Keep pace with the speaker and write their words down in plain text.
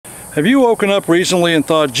Have you woken up recently and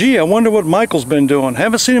thought, gee, I wonder what Michael's been doing?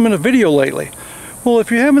 Haven't seen him in a video lately. Well,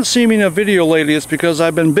 if you haven't seen me in a video lately, it's because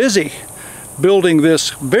I've been busy building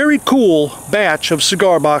this very cool batch of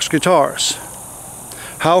cigar box guitars.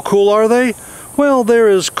 How cool are they? Well, they're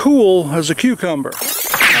as cool as a cucumber.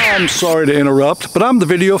 I'm sorry to interrupt, but I'm the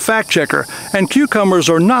video fact checker, and cucumbers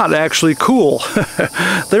are not actually cool.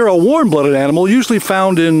 They're a warm-blooded animal usually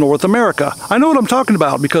found in North America. I know what I'm talking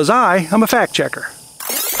about because I am a fact checker.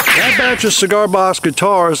 That batch of cigar box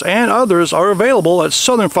guitars and others are available at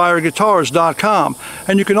southernfireguitars.com,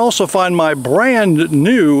 and you can also find my brand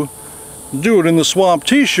new Do It in the Swamp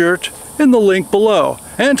t-shirt in the link below.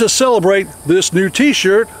 And to celebrate this new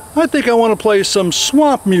t-shirt, I think I want to play some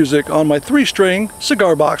swamp music on my 3-string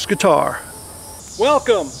cigar box guitar.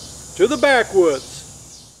 Welcome to the backwoods.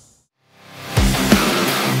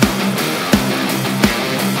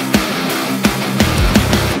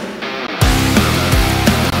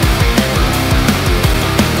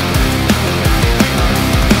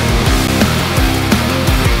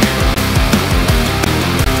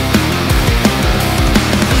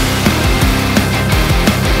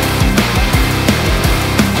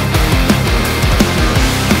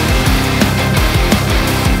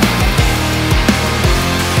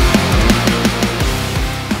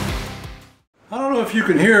 If you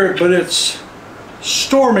can hear it, but it's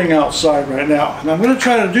storming outside right now, and I'm going to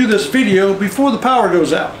try to do this video before the power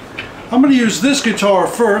goes out. I'm going to use this guitar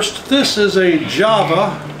first. This is a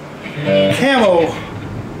Java camo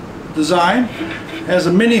design. It has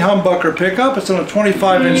a mini humbucker pickup. It's on a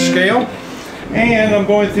 25-inch scale, and I'm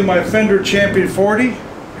going through my Fender Champion 40.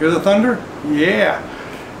 Hear the thunder? Yeah.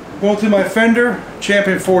 Going through my Fender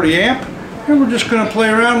Champion 40 amp, and we're just going to play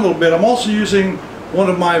around a little bit. I'm also using one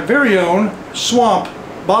of my very own swamp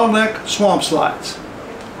bottleneck swamp slides,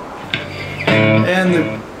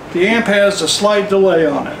 and the amp has a slight delay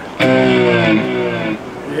on it.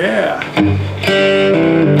 Yeah.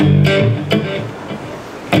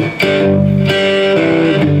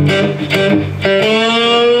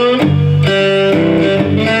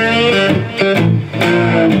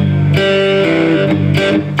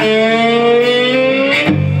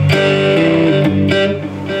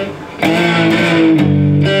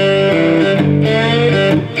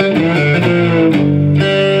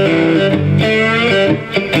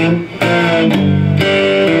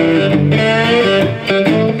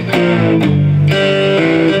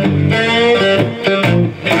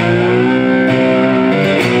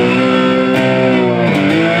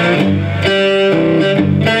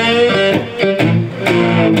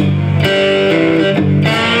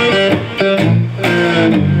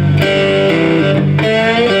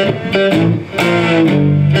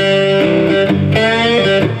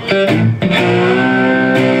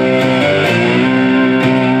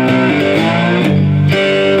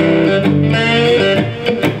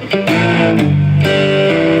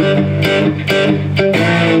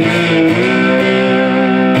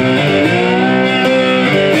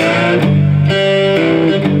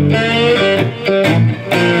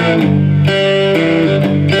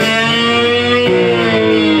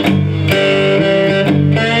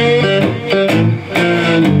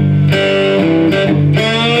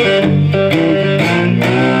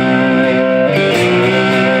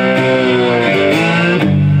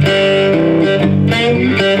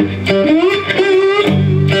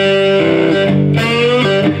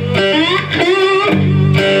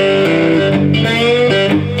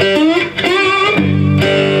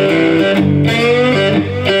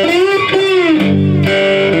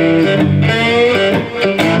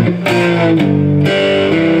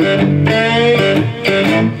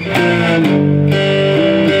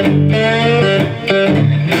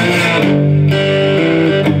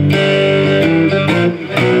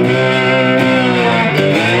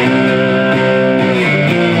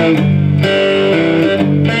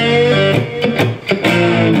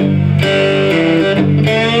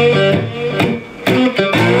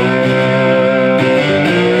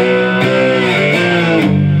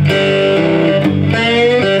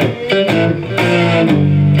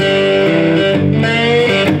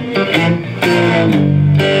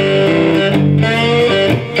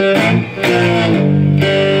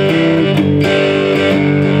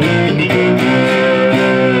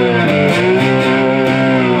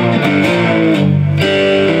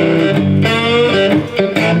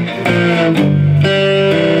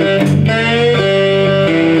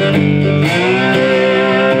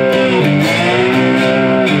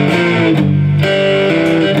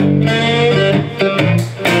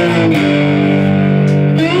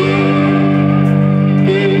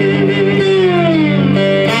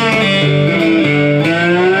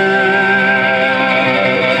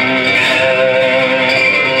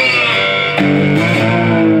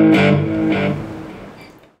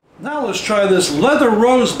 this leather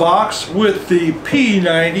rose box with the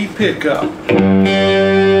P90 pickup.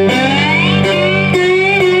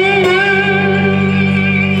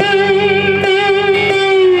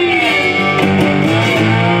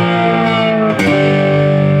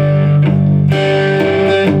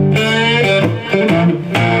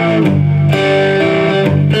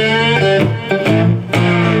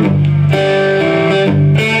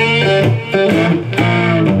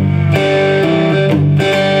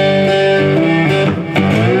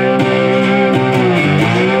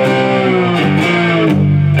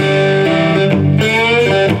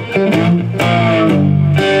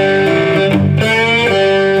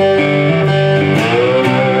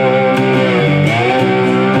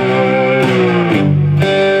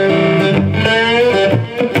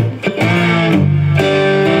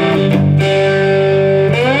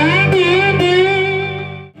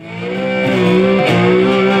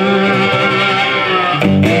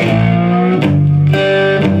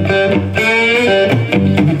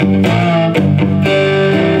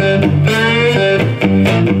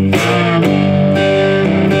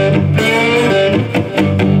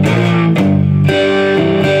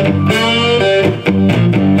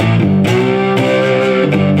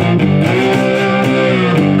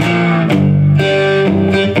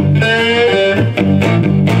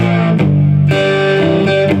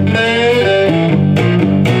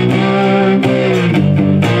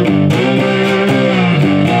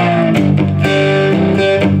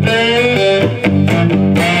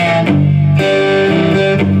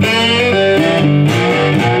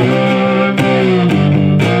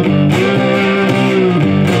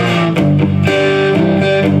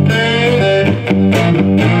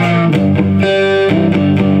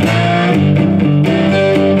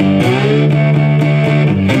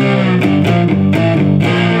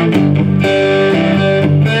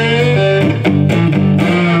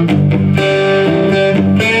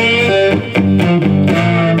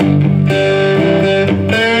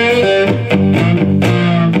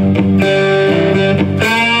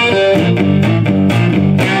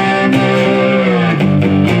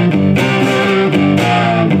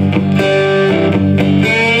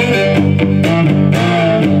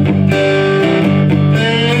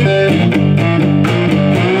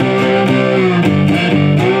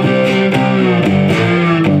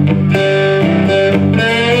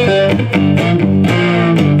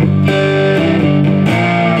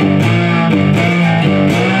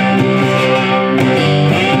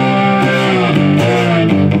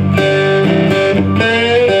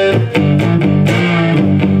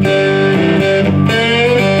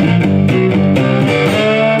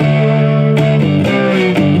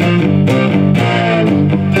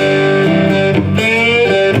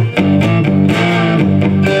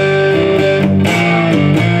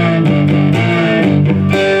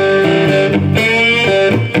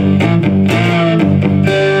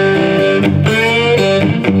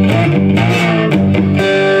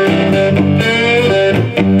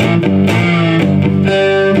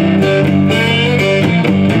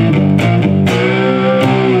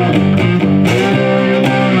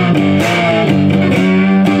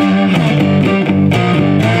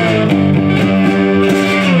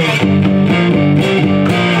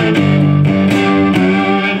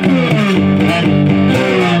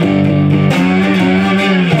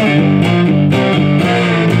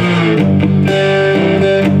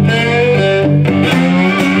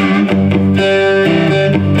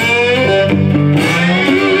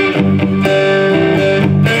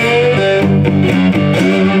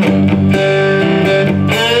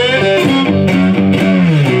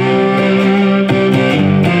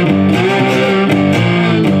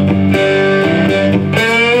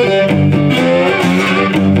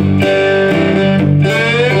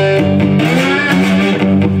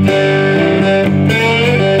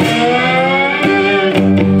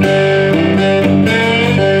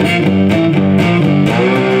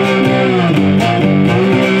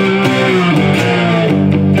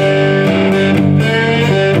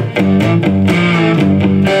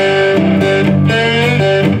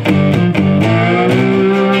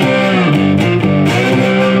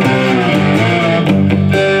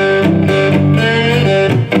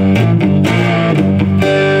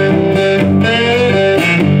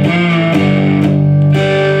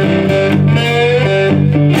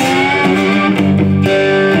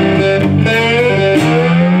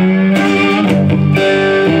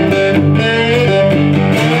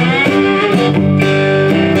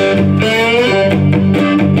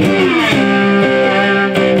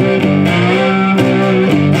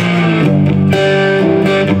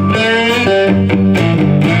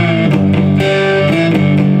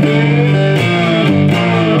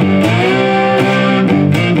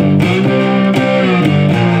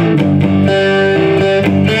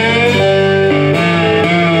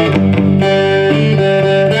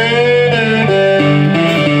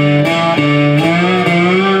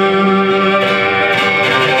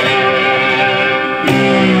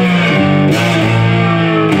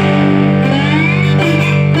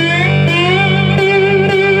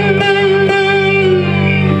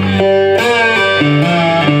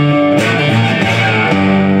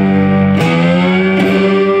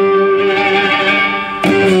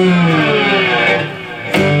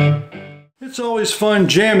 fun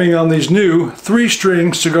jamming on these new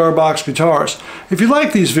 3-string cigar box guitars. If you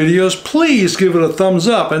like these videos, please give it a thumbs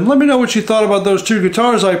up and let me know what you thought about those 2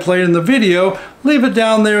 guitars I played in the video. Leave it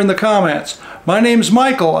down there in the comments. My name's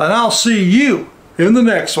Michael and I'll see you in the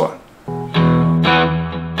next one.